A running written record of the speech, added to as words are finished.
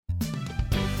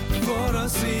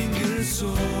single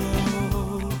soul,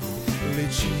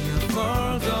 reaching out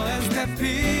further and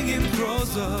stepping in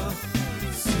closer.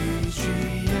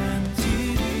 CGNTV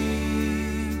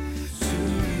to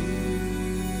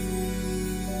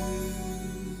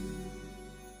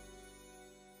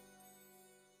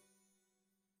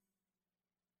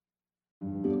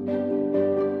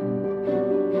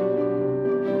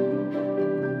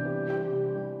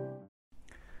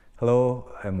Hello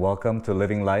and welcome to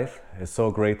Living Life. It's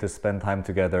so great to spend time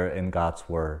together in God's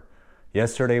Word.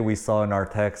 Yesterday we saw in our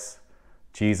text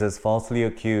Jesus falsely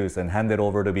accused and handed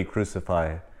over to be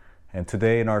crucified. And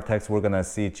today in our text we're going to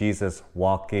see Jesus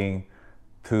walking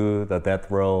to the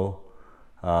death row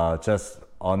just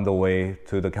on the way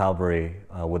to the Calvary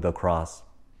with the cross.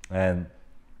 And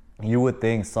you would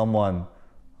think someone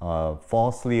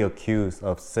falsely accused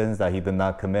of sins that he did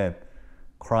not commit,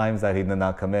 crimes that he did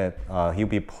not commit, he'll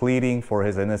be pleading for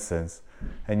his innocence.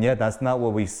 And yet that's not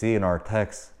what we see in our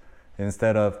text.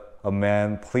 Instead of a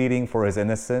man pleading for his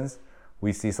innocence,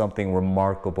 we see something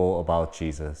remarkable about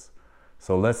Jesus.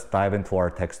 So let's dive into our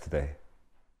text today.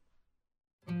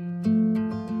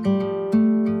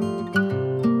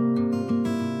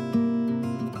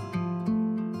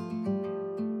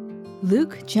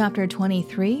 Luke chapter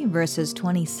 23, verses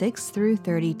 26 through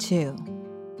 32.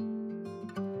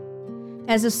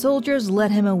 As the soldiers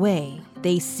led him away,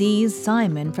 they seized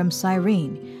Simon from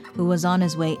Cyrene, who was on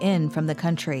his way in from the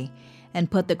country, and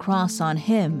put the cross on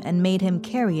him and made him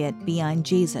carry it behind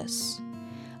Jesus.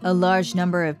 A large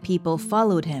number of people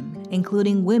followed him,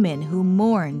 including women who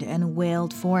mourned and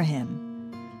wailed for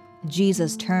him.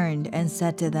 Jesus turned and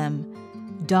said to them,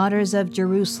 "Daughters of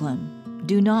Jerusalem,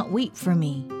 do not weep for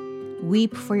me.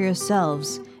 Weep for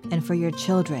yourselves and for your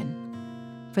children.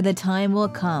 For the time will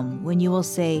come when you will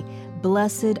say,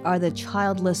 'Blessed are the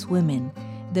childless women,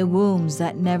 the wombs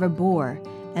that never bore,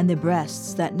 and the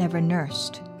breasts that never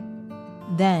nursed.'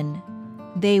 Then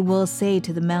they will say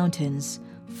to the mountains,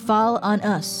 'Fall on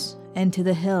us,' and to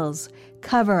the hills,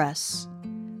 'Cover us.'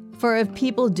 For if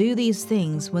people do these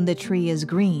things when the tree is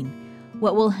green,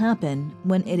 what will happen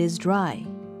when it is dry?"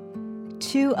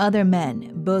 2 other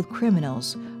men, both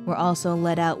criminals, were also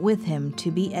led out with him to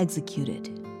be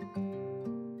executed.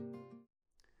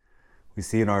 We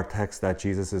see in our text that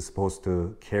Jesus is supposed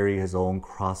to carry his own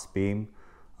crossbeam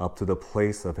up to the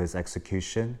place of his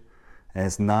execution. And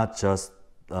it's not just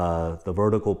the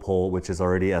vertical pole, which is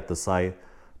already at the site,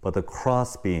 but the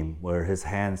crossbeam where his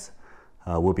hands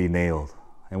will be nailed.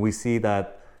 And we see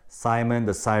that Simon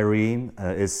the Cyrene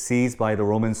is seized by the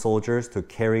Roman soldiers to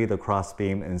carry the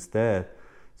crossbeam instead.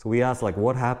 So we ask,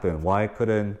 what happened? Why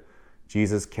couldn't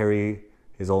Jesus carry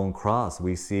his own cross?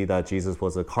 We see that Jesus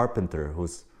was a carpenter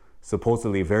who's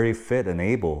supposedly very fit and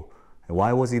able. And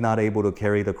why was he not able to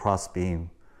carry the crossbeam?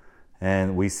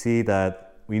 And we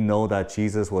know that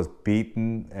Jesus was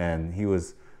beaten and he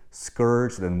was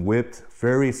scourged and whipped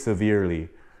very severely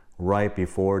right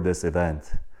before this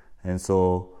event. And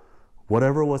so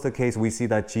whatever was the case, we see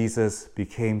that Jesus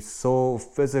became so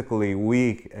physically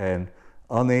weak and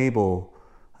unable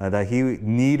that he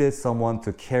needed someone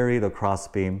to carry the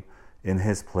crossbeam in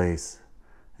his place.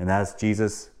 And as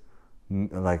Jesus,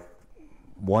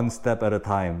 one step at a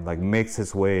time, makes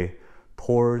his way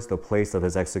towards the place of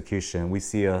his execution, we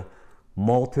see a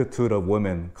multitude of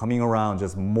women coming around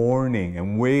just mourning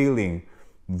and wailing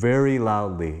very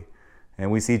loudly. And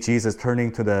we see Jesus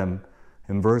turning to them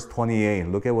in verse 28.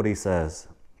 Look at what he says.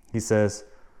 He says,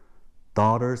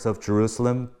 "Daughters of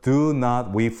Jerusalem, do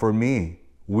not weep for me.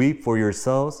 Weep for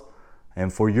yourselves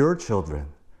and for your children."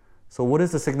 So what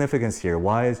is the significance here?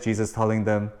 Why is Jesus telling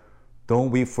them,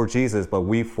 don't weep for Jesus, but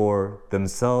weep for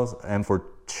themselves and for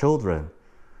children?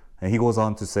 And he goes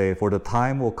on to say, "For the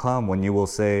time will come when you will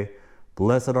say,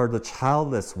 'Blessed are the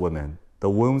childless women, the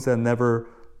wombs that never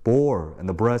bore, and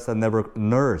the breasts that never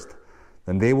nursed.'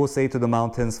 Then they will say to the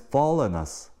mountains, 'Fall on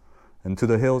us,' and to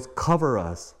the hills, 'Cover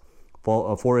us.'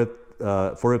 For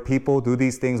if people do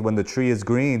these things when the tree is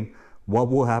green, what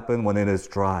will happen when it is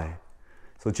dry?"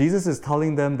 So Jesus is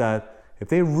telling them that if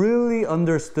they really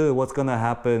understood what's going to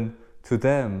happen to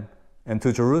them and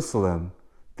to Jerusalem,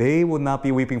 they would not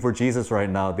be weeping for Jesus right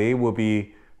now. They will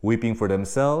be weeping for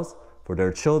themselves, for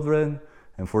their children,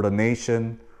 and for the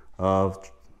nation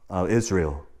of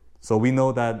Israel. So we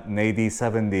know that in AD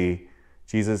 70,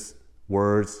 Jesus'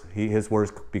 words, his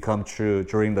words become true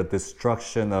during the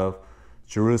destruction of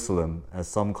Jerusalem, as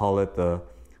some call it the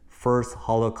first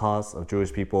Holocaust of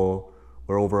Jewish people,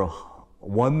 where over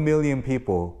 1 million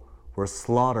people were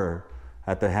slaughtered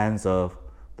at the hands of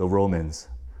the Romans.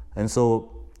 And so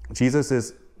Jesus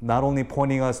is not only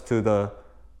pointing us to the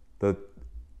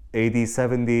AD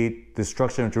 70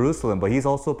 destruction of Jerusalem, but he's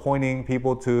also pointing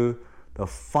people to the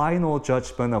final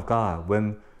judgment of God,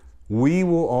 when we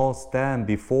will all stand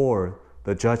before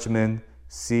the judgment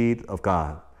seat of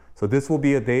God. So this will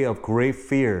be a day of great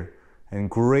fear and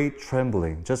great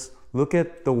trembling. Just look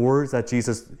at the words that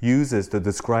Jesus uses to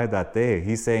describe that day.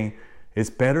 He's saying, it's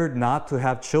better not to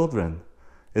have children.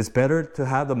 It's better to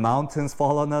have the mountains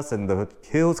fall on us and the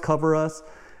hills cover us.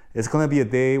 It's going to be a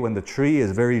day when the tree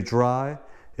is very dry.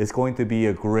 It's going to be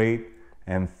a great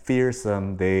and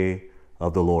fearsome day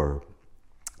of the Lord.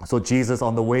 So Jesus,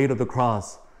 on the way to the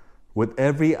cross, with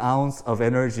every ounce of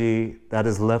energy that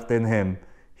is left in him,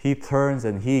 he turns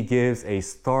and he gives a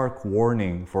stark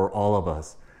warning for all of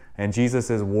us. And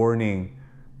Jesus' warning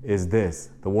is this.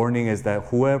 The warning is that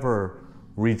whoever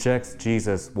rejects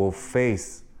Jesus will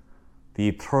face the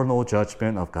eternal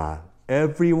judgment of God.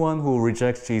 Everyone who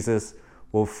rejects Jesus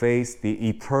will face the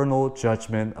eternal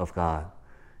judgment of God.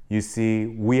 You see,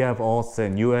 we have all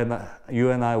sinned. You and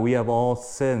I, we have all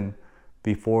sinned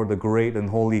before the great and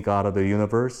holy God of the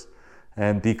universe.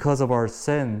 And because of our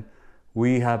sin,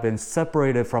 we have been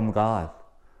separated from God.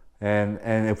 And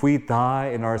if we die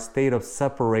in our state of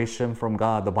separation from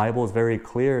God, the Bible is very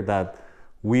clear that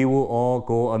we will all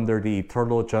go under the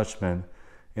eternal judgment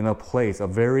in a place, a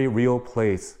very real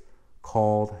place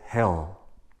called hell.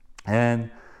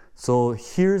 And so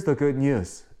here's the good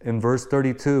news. In verse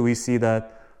 32, we see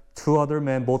that 2 other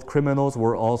men, both criminals,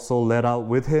 were also led out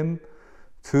with him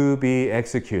to be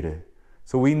executed.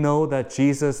 So we know that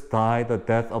Jesus died the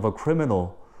death of a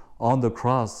criminal on the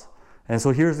cross. And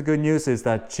so here's the good news is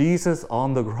that Jesus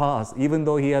on the cross, even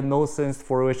though he had no sins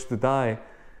for which to die,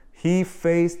 he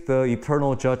faced the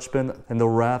eternal judgment and the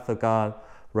wrath of God,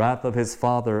 wrath of his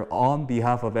Father on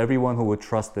behalf of everyone who would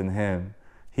trust in him.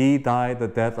 He died the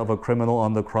death of a criminal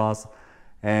on the cross.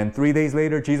 And 3 days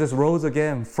later, Jesus rose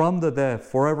again from the dead,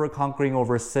 forever conquering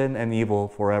over sin and evil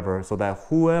forever, so that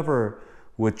whoever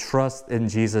would trust in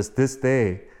Jesus this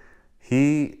day,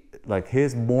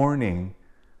 his mourning,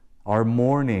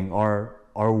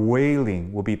 our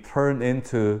wailing will be turned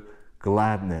into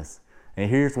gladness. And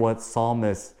here's what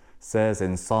Psalmist says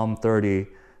in Psalm 30,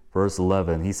 verse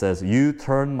 11. He says, "You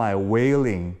turn my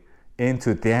wailing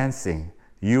into dancing.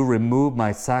 You remove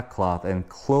my sackcloth and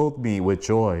clothe me with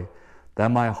joy, that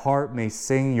my heart may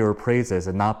sing your praises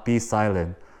and not be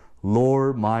silent.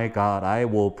 Lord my God, I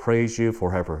will praise you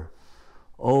forever."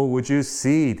 Oh, would you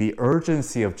see the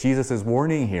urgency of Jesus'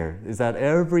 warning here? Is that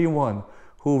everyone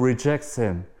who rejects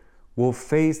him will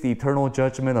face the eternal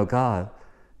judgment of God.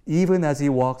 Even as he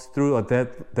walks through a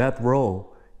death row,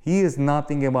 he is not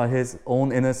thinking about his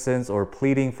own innocence or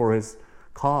pleading for his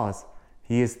cause.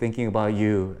 He is thinking about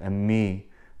you and me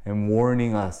and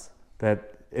warning us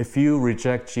that if you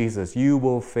reject Jesus, you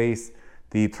will face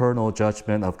the eternal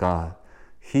judgment of God.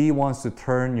 He wants to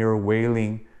turn your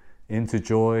wailing into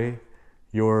joy,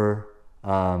 your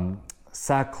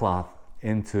sackcloth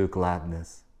into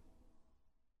gladness.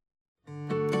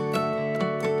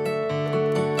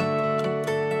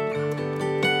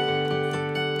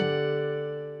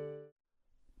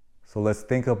 So let's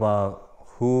think about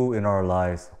who in our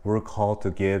lives we're called to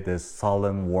give this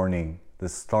solemn warning,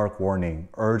 this stark warning,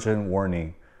 urgent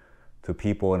warning to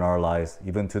people in our lives,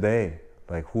 even today.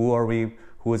 Like,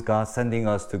 who is God sending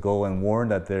us to go and warn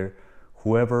that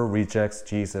whoever rejects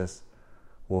Jesus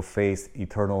will face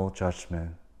eternal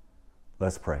judgment?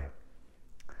 Let's pray.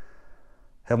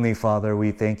 Heavenly Father,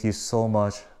 we thank you so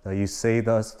much that you saved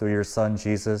us through your Son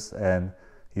Jesus, and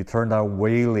you turned our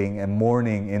wailing and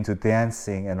mourning into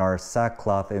dancing and our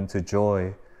sackcloth into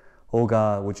joy. Oh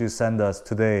God, would you send us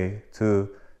today to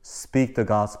speak the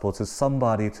gospel to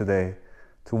somebody today,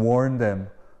 to warn them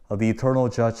of the eternal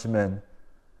judgment,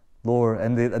 Lord,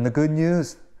 and the good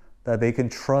news that they can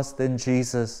trust in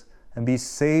Jesus and be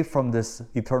saved from this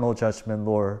eternal judgment,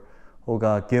 Lord. Oh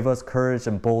God, give us courage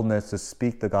and boldness to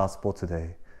speak the gospel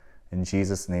today. In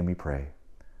Jesus' name we pray.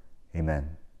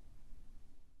 Amen.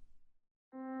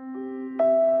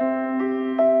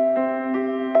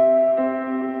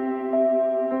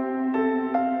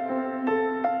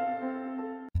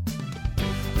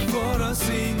 For a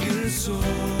single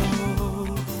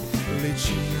soul,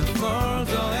 reaching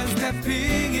further and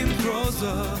stepping in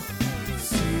closer.